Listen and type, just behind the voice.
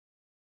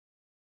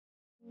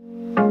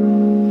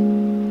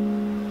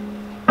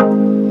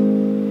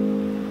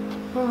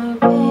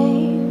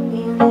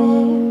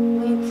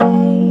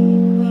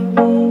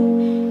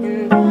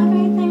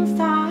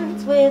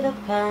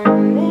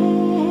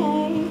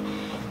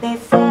They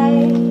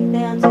say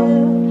they'll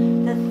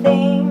do the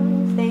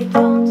things they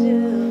don't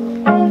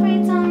do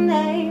every time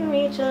they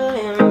reach a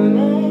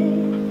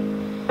limit,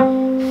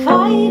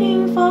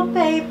 fighting for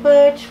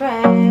paper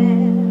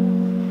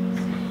trails,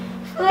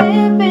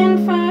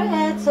 flipping for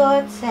heads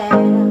or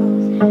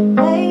tails,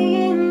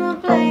 playing the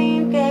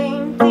blame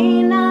game,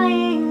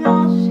 denying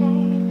all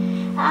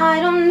shame. I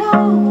don't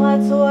know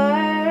what's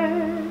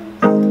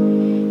worse,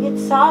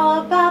 it's all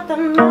about the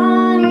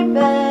money,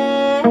 babe.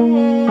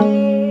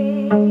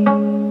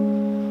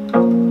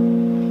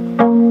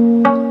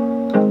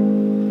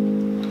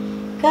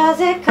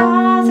 Cause it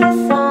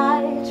causes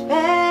such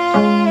pain.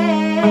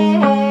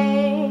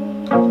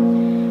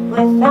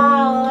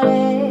 Without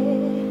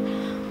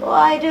it,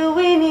 why do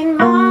we need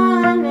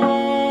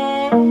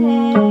money?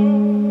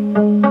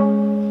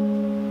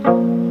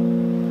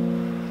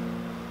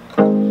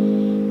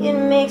 It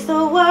makes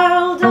the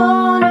world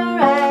on a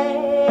race.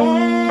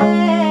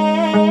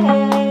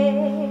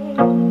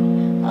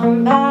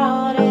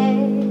 About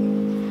it,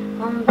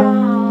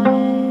 about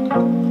it.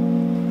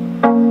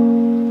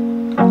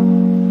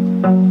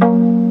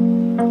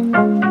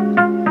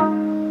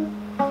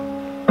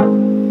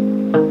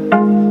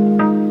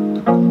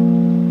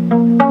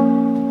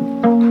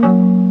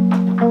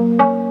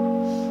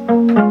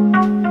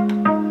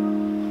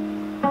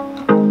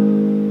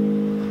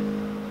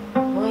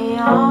 We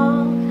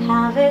all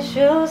have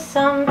issues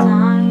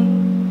sometimes.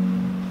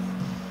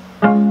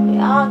 We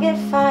all get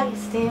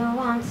feisty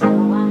once in a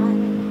while.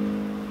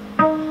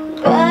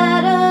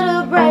 Better to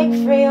break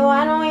free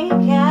when we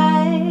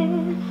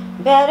can.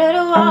 Better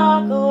to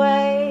walk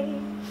away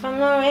from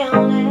the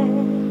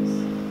realness.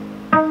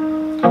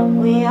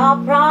 We all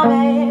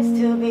promise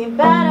to be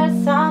better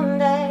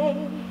someday,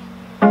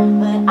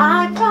 but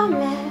I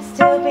promise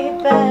to be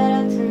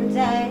better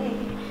today.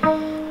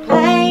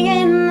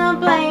 Playing the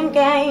blame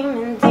game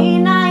and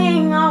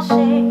denying all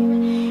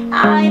shame.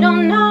 I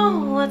don't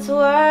know what's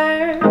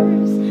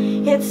worse,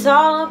 it's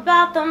all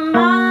about the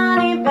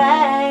money,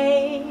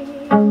 babe.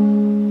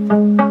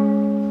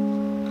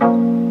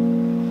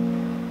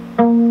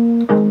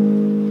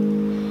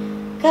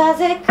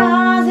 Cause it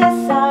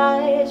causes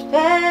such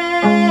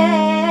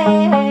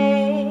pain.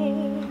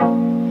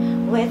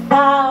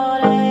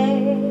 Without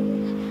it,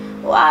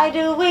 why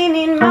do we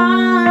need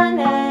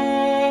money?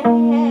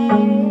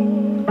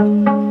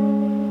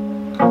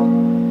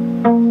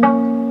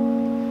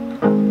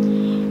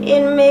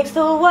 It makes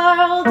the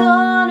world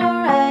on a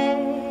race.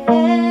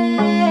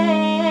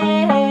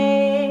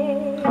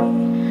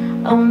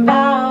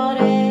 About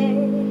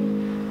it,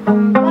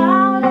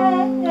 about it.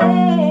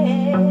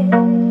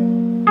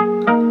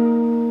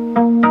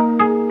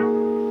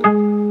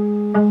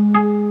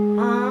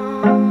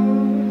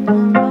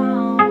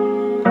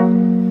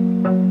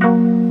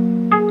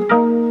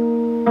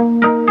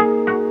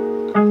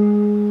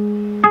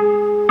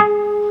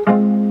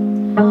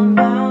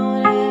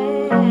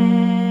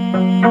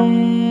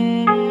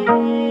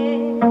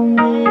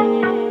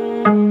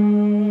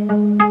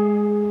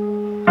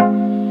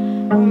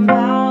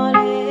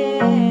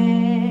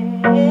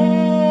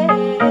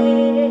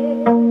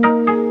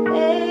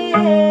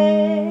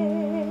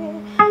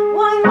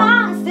 Why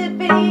must it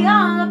be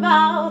all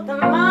about the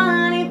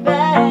money,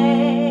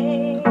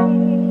 babe?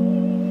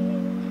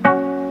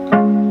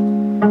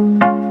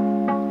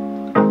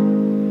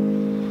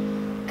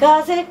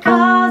 Cause it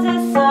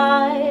causes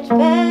such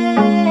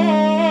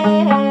pain.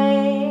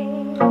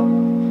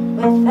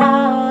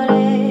 Without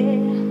it,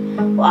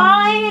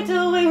 why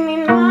do we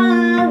need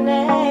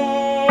money?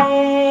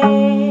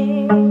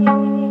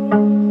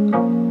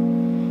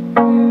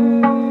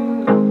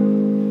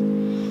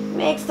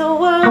 Makes the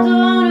world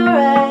on a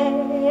race.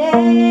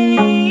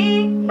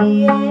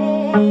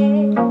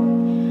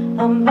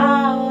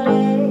 About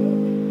it,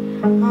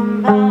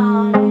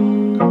 about it.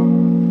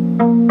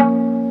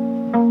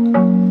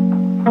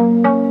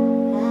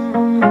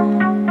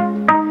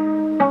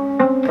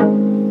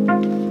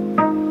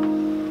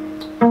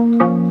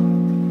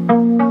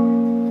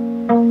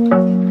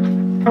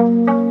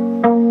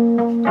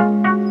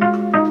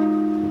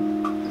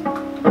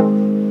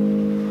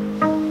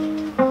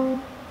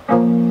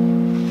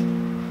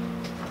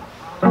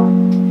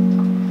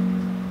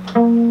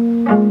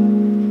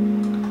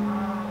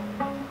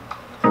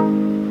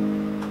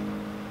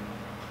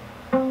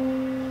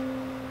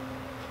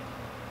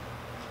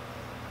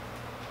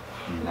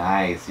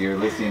 Nice. You're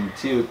listening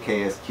to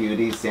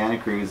KSQD Santa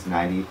Cruz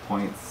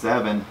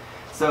 90.7.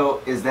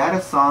 So is that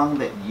a song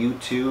that you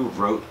two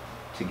wrote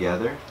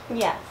together?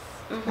 Yes.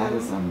 That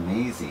is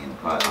amazing.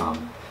 But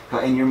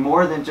and you're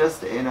more than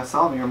just in a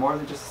song. You're more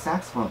than just a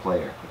saxophone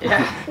player.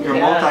 Yeah. You're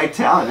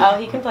multi-talented. Oh,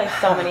 he can play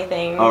so many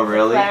things. Oh,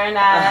 really? The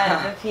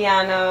clarinet, the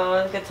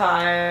piano, the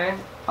guitar,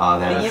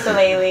 the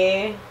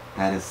ukulele.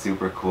 That is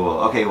super cool.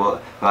 Okay,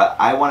 well, but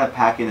I want to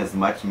pack in as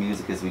much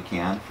music as we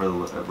can for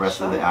the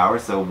rest of the hour.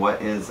 So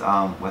what is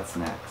what's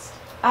next?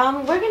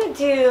 We're gonna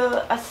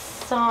do a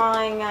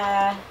song.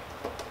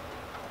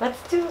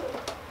 Let's do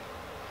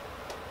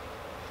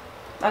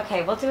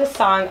Okay, we'll do a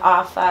song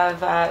off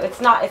of,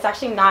 it's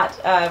actually not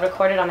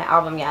recorded on the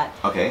album yet.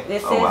 Okay.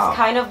 This oh, is wow.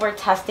 kind of, we're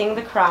testing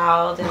the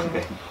crowd and,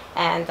 Okay.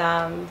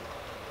 and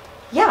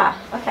yeah,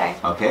 okay.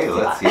 Okay,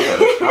 let's hear it.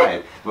 Let's try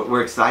it. But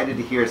we're excited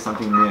to hear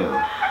something new.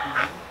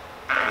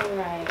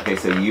 Right. Okay,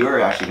 so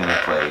you're actually going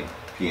to play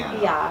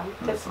piano. Yeah.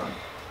 On this one.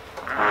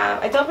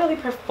 I don't really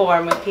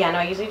perform with piano.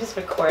 I usually just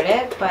record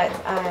it, but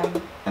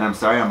And I'm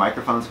sorry, our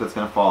microphone's going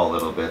to fall a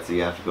little bit, so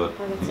you have to go.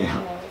 oh, that's yeah.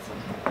 okay. That's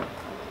okay.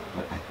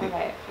 But I think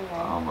Alright.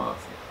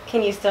 almost.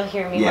 Can you still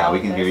hear me? Yeah, well we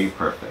with can hear this? you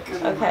perfect.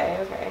 Okay,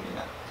 okay.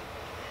 Yeah.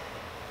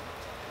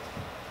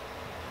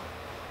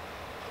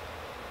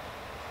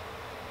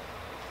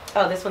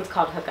 Oh, this one's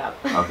called Hook Up.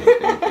 Okay,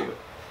 thank you.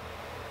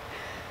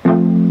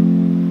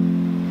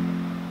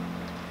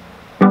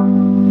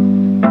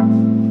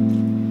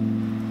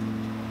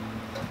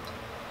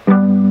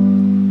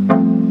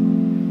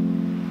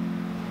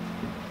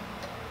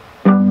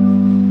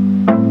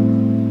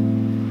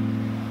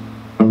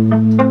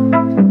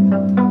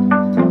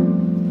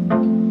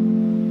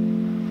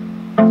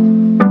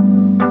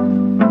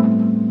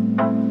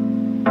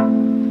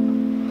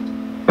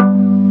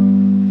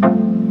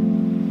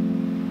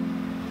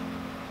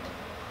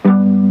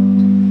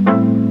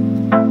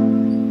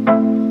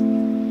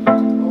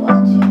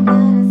 What you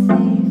gotta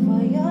say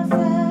for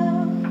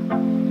yourself?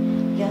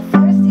 You're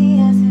thirsty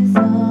as it's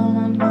all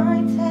on my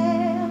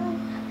tail.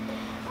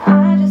 I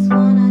just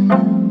wanna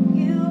help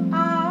you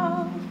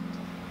out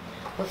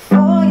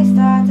before you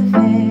start to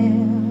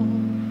fail.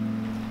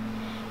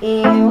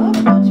 You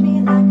approach me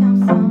like I'm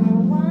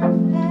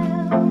someone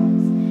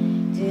else.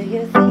 Do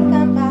you think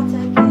I'm about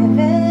to give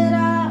it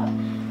up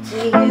to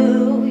you?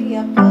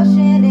 You're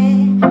pushing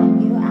it.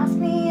 You ask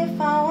me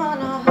if I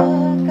wanna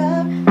hook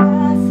up.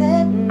 I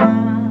said no.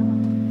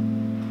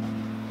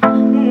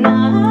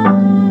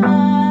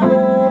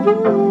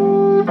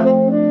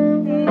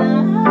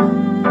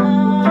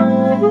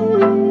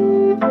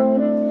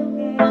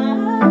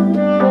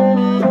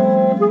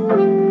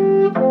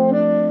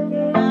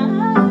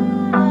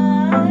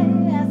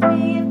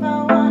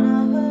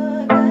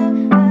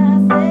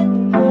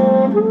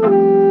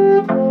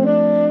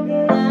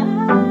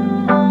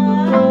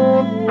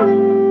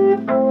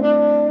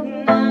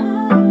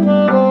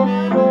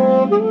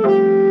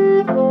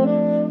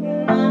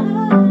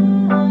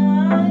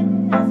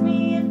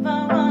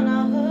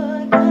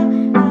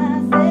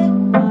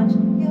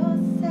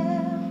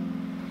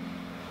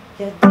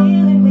 You're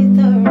dealing with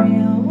a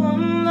real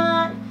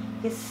woman.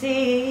 You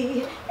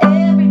see,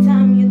 every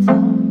time you talk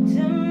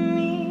to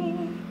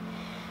me,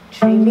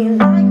 treat me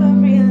like a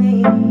real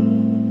lady.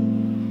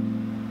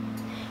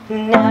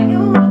 Now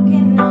you're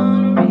walking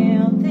on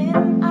real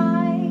thin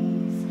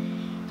ice,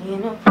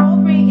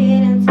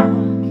 inappropriate and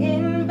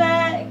talking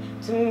back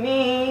to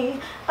me.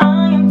 I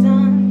am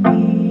done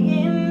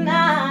being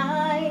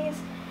nice,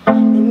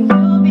 and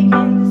you'll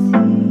begin to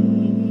see.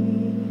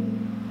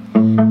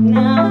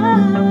 Now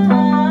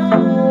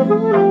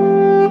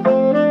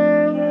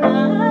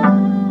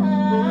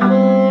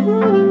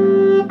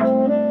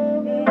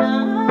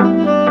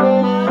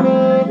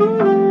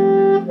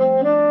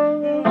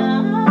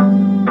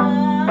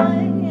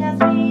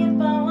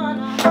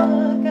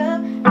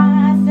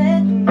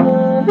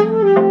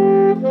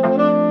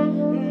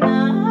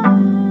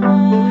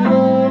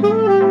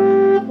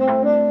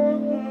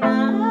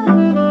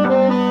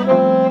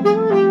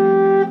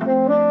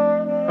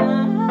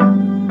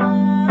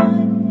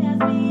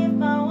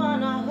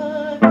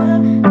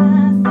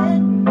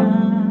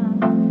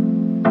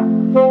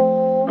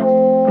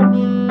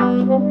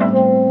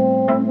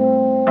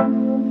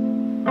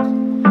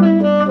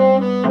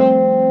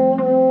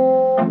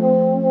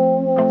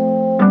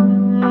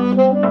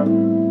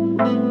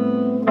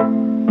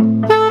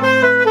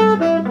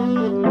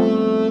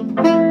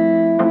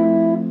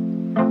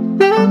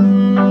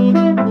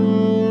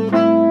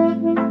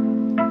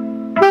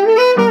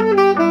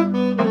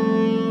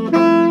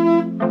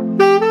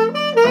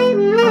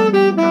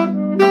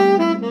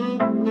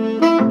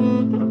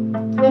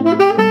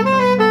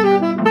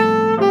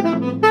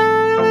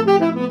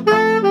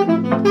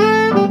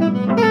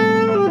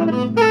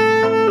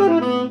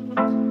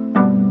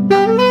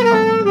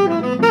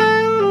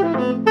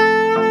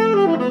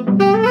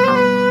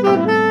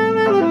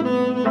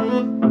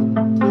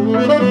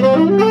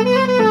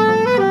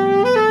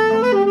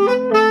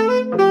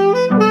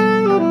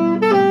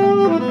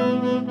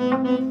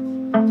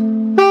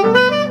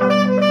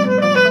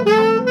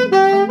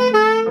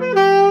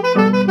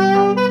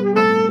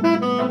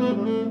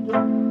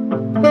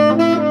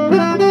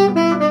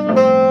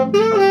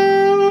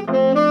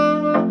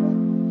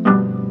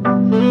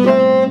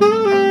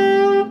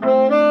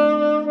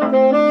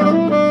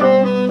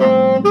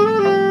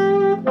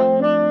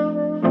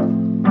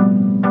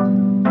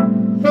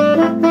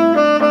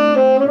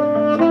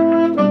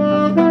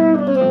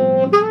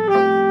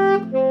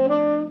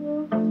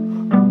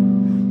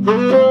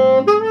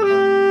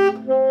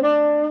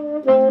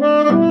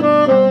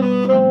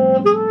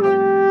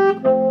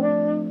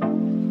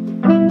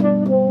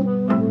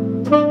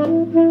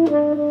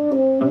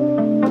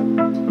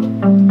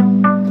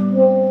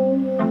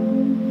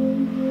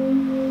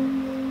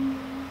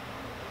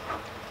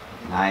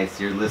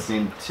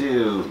listening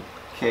to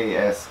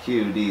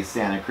KSQD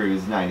Santa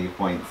Cruz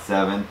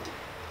 90.7.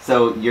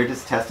 So you're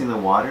just testing the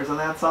waters on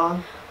that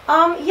song?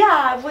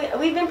 Yeah,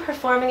 we've been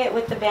performing it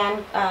with the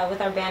band,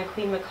 with our band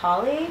𝚃𝙾𝚁𝙾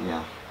𝚃𝙾.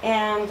 Yeah.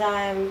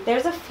 And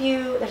there's a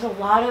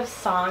lot of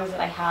songs that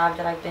I have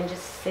that I've been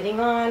just sitting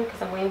on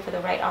because I'm waiting for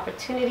the right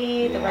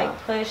opportunity, the right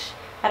push.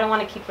 I don't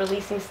want to keep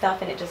releasing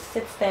stuff and it just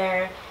sits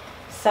there.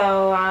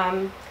 So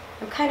I'm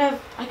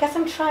I guess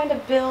I'm trying to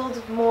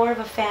build more of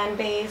a fan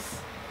base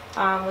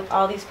with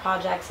all these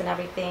projects and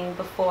everything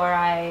before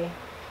I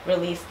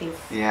release these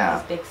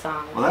big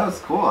songs. Well, that was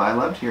cool. I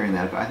loved hearing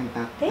that. I think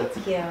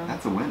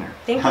that's a winner.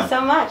 Thank you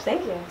so much.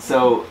 Thank you.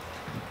 So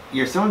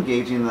you're so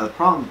engaging. The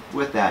problem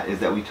with that is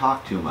that we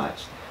talk too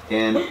much,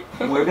 and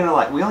we're gonna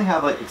we only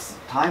have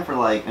time for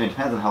and it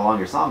depends on how long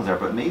your songs are,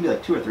 but maybe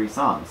 2 or 3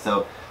 songs.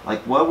 So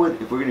if we're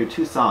gonna do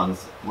 2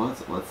 songs,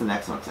 what's the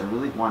next one? Because I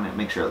really want to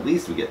make sure at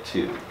least we get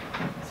 2.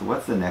 So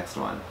what's the next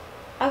one?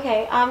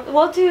 Okay,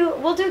 we'll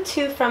do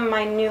 2 from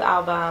my new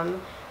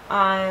album.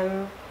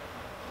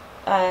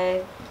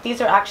 These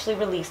are actually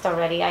released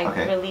already. I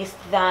released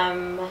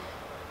them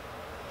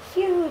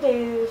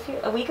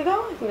a week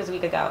ago. I think it was a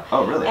week ago.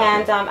 Oh, really?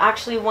 And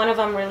actually, one of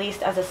them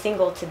released as a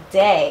single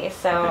today.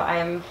 So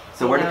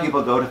So where do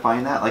people go to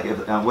find that?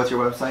 What's your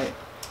website?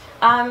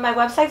 My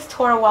website's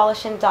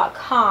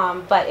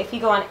𝚃𝙾𝚁𝙾𝚁, but if you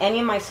go on any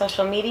of my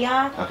social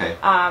media,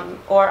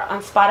 or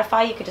on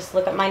Spotify, you could just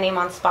look at my name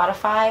on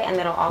Spotify, and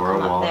it'll all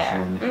come up there.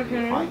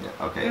 You'll find it.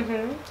 Okay.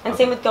 And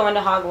same with Going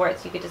to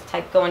Hogwarts. You could just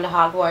type Going to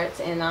Hogwarts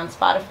in on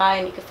Spotify,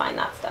 and you could find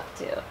that stuff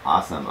too.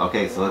 Awesome.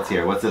 Okay, so let's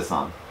hear. What's this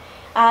song?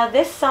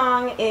 This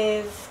song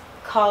is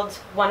called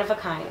One of a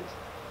Kind.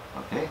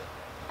 Okay.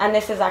 And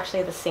this is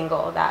actually the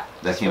single that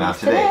came out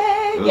today.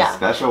 It was a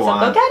special one.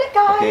 So go get it,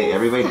 guys. Okay,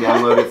 everybody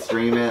download it,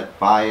 stream it,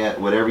 buy it,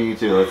 whatever you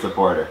do. Let's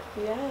support her.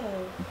 Yeah.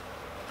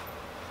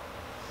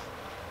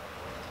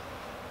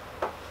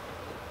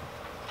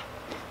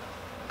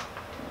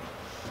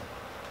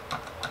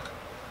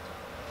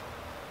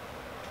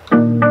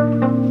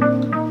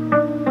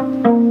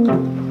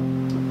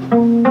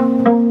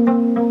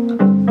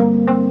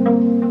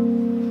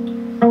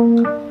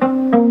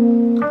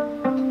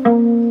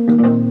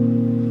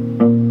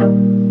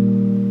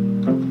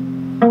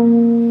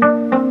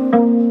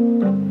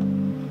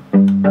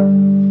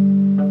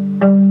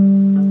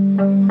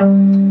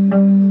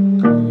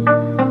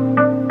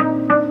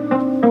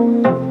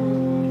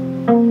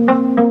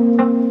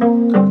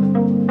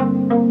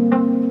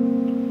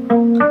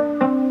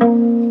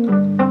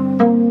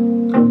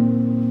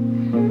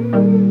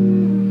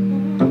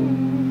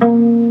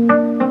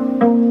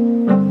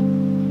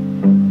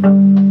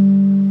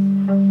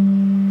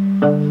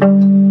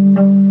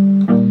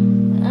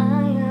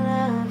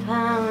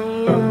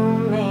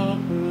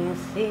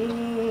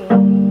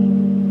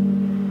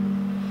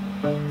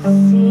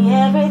 See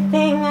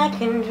everything I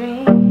can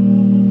dream,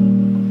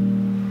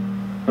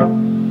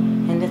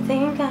 and I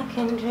think I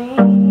can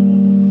dream.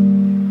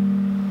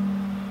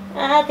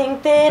 I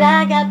think that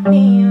I got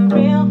me a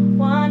real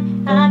one.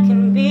 I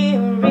can be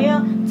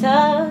real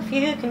tough.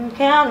 You can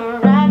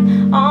counteract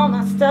all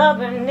my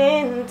stubborn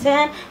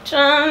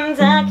intentions.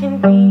 I can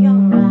be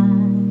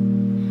alright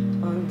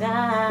or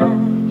die,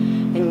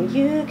 and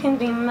you can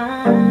be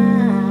mine.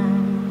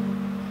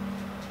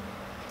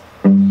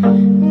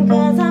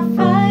 'Cause I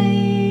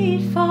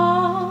fight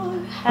for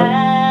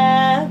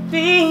happiness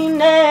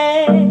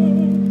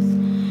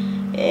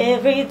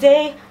every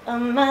day of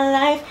my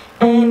life,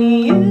 and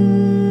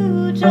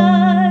you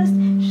just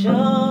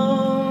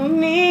show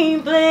me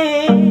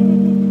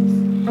bliss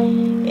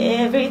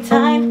every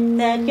time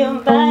that you're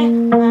by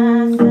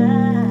my side.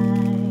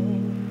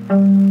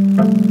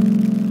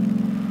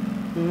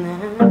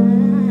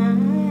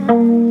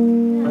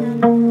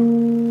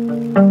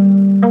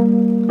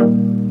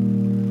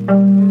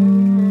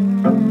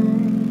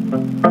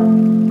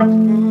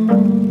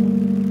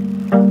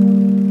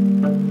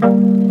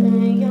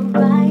 You're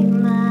by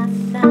my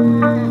side.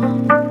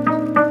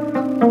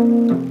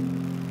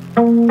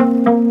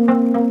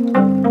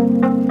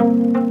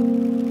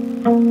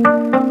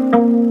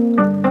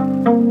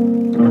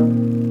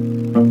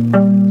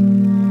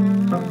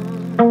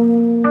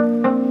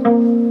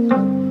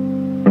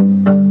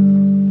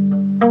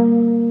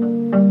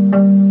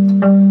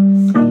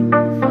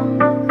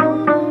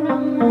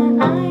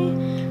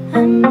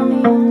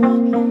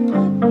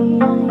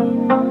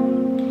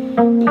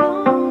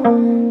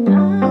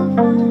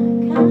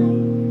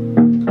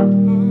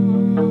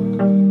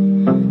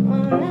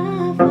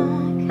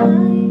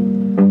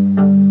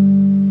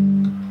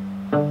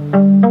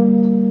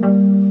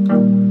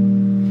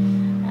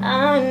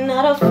 I'm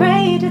not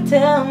afraid to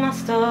tell my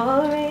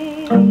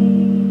story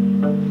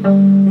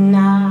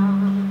now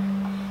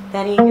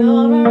that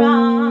you're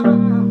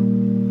around.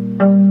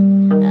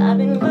 I've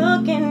been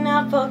looking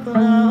out for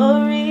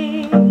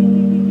glory,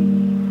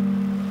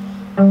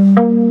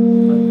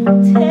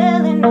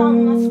 telling all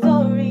my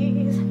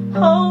stories,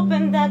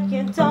 hoping that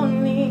you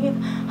don't leave,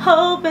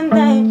 hoping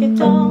that you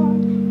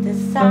don't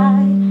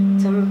decide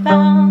to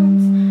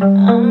bounce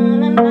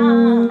unannounced.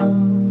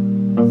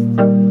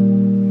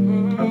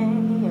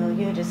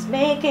 just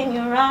making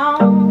your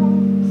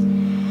rounds.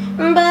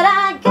 But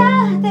I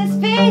got this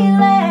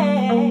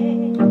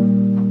feeling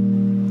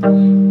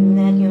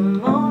that you're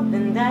more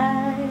than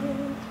that.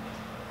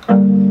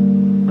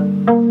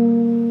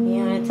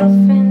 You're a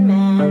different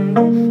man,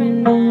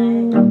 different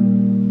man.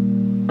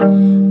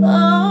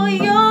 Oh,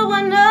 you're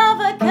one of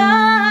a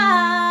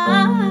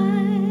kind,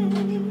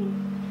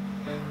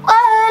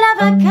 one of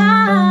a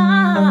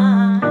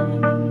kind.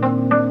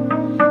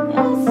 I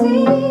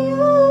see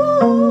you,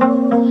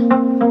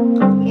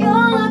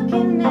 you're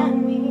looking at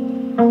me,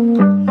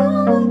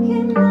 you're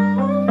looking at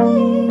me.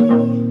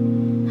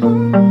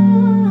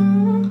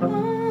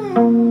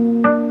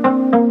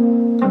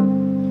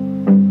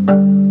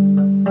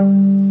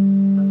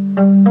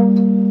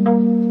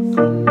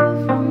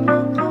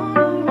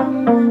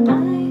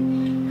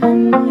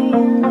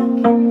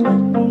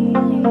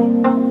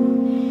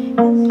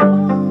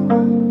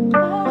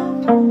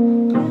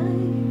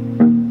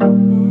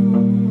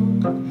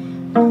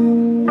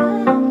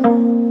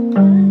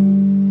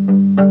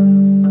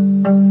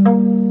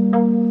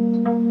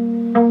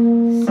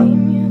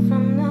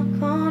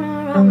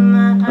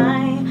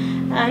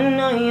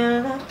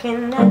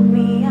 Looking at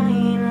me, I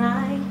ain't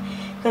lying,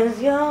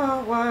 'cause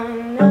you're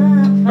one of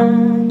a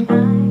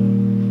kind,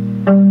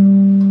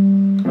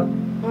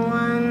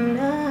 one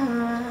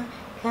of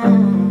a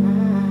kind.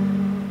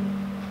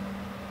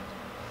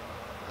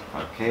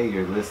 Okay,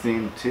 you're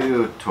listening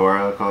to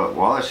Tora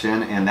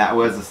𝚃𝙾𝚁, and that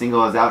was the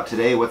single is out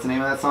today. What's the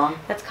name of that song?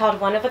 That's called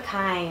One of a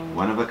Kind.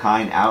 One of a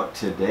Kind, out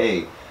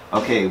today.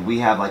 Okay, we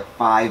have like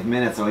 5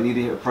 minutes, so I need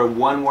to put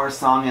one more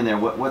song in there.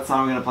 What song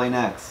are we going to play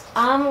next?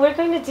 We're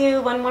going to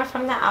do one more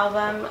from the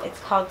album. It's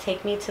called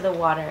Take Me to the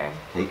Water.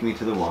 Take Me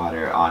to the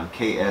Water on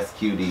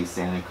KQSD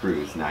Santa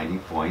Cruz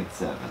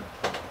 90.7.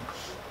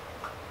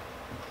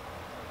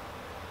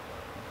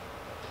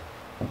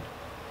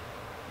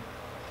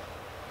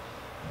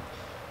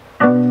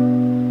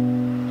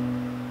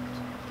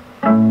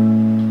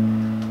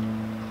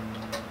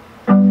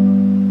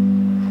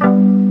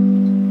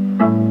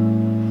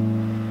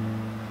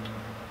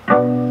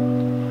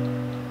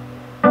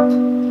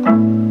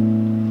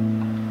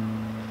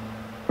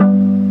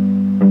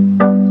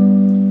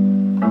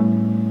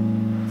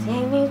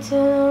 To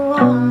the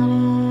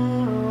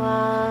water,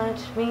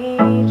 watch me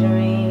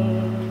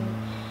dream.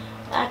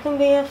 I can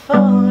be a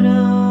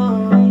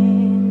photo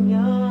in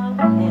your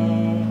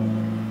head,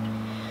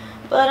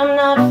 but I'm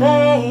not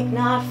fake,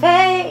 not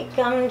fake,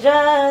 I'm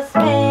just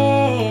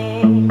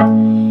made.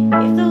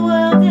 If the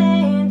world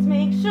ends,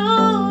 make sure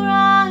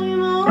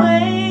I'm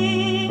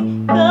awake.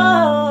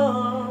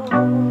 Oh,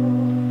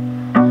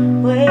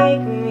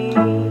 wake me,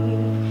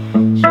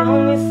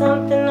 show me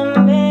something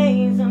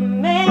amazing,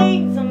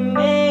 amazing.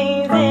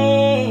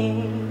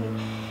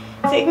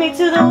 Take me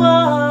to the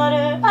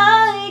water,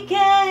 I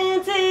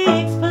can't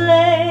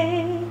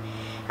explain.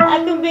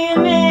 I can be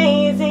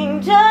amazing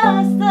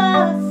just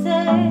the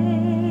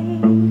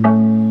same.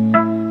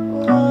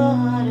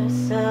 Water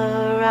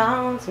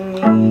surrounds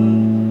me,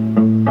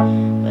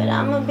 but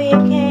I'ma be a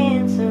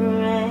cancer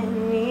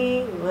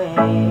anyway.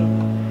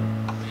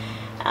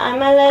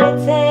 I'ma let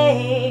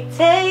it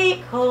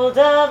take hold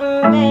of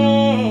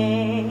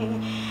me.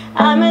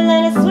 I'ma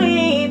let it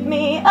sweep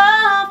me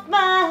off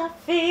my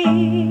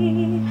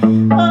feet.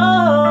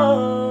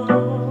 Oh,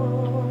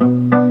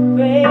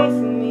 brace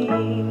me,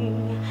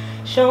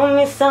 show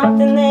me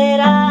something that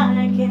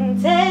I can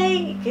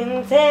take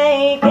and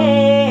take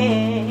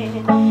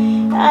it.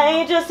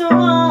 I just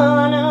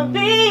wanna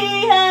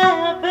be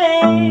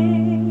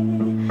happy,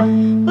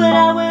 but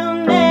I will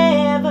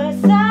never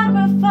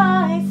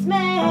sacrifice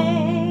me.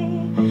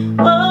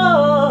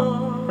 Oh,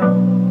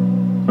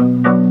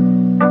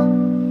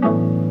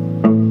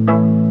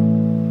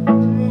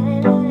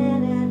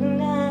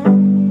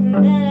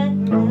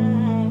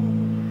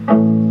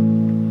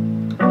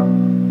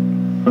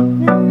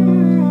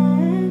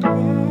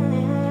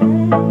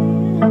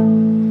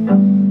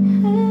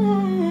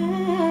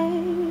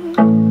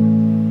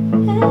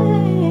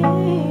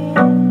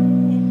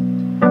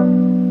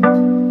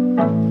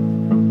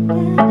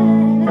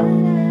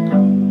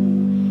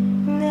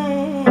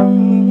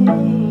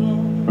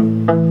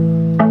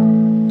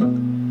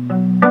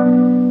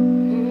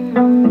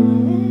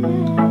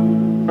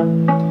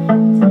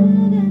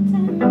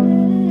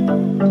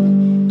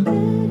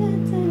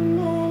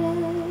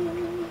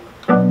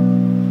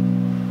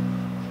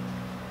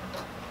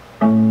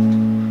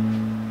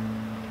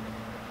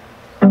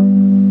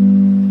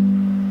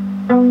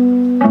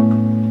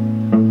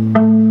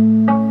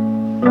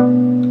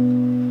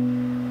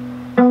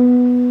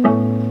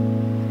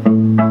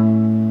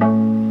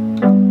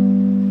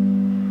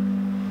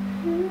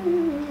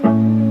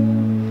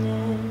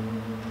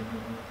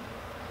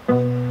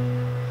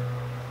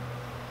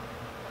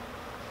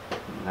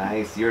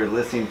 Nice. You're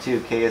listening to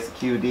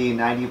KQSD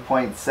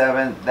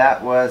 90.7.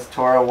 That was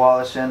Tora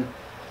𝚃𝙾𝚁.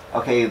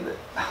 Okay,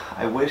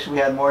 I wish we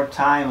had more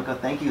time.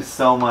 Thank you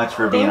so much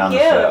for being on the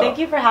show. Thank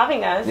you for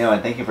having us. No,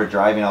 and thank you for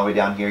driving all the way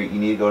down here. You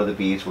need to go to the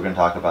beach. We're going to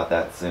talk about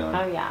that soon.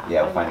 Oh, yeah.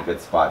 Yeah, we'll find a good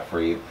spot for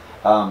you.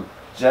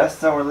 Just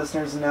so our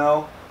listeners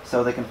know,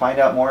 so they can find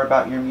out more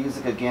about your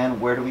music. Again,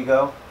 where do we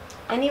go?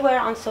 Anywhere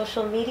on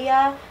social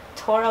media,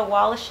 Tora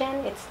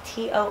𝚆𝙾𝙶𝙾, it's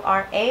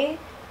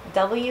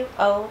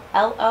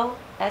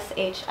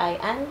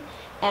TORAWOLOSHIN,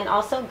 and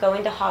also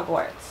Going to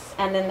Hogwarts.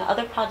 And then the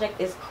other project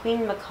is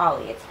𝚃𝙾𝚁𝙾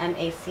𝚃𝙾𝚁, it's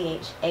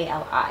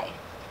MACHALI.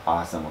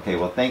 Awesome. Okay,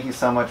 well, thank you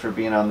so much for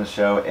being on the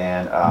show,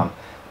 and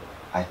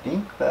I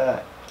think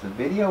the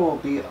video will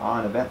be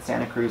on Event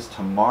Santa Cruz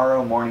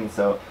tomorrow morning.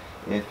 So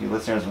if you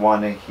listeners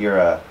want to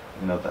hear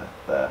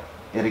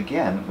it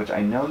again, which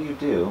I know you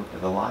do,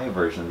 the live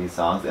version of these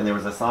songs, and there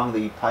was a song that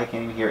you probably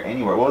can't even hear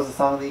anywhere. What was the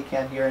song that you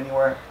can't hear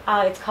anywhere?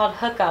 It's called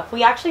Hook Up.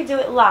 We actually do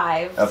it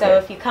live, okay. So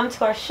if you come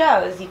to our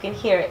shows, you can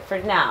hear it for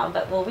now,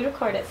 but we'll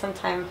re-record it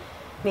sometime,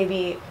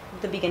 maybe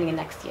the beginning of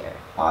next year.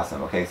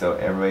 Awesome. Okay, so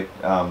everybody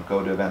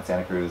go to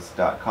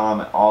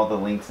eventsantacruz.com. All the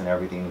links and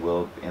everything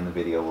will in the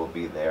video will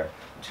be there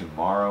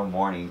tomorrow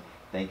morning.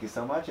 Thank you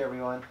so much,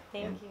 everyone.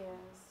 Thank you.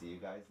 See you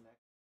guys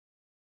next.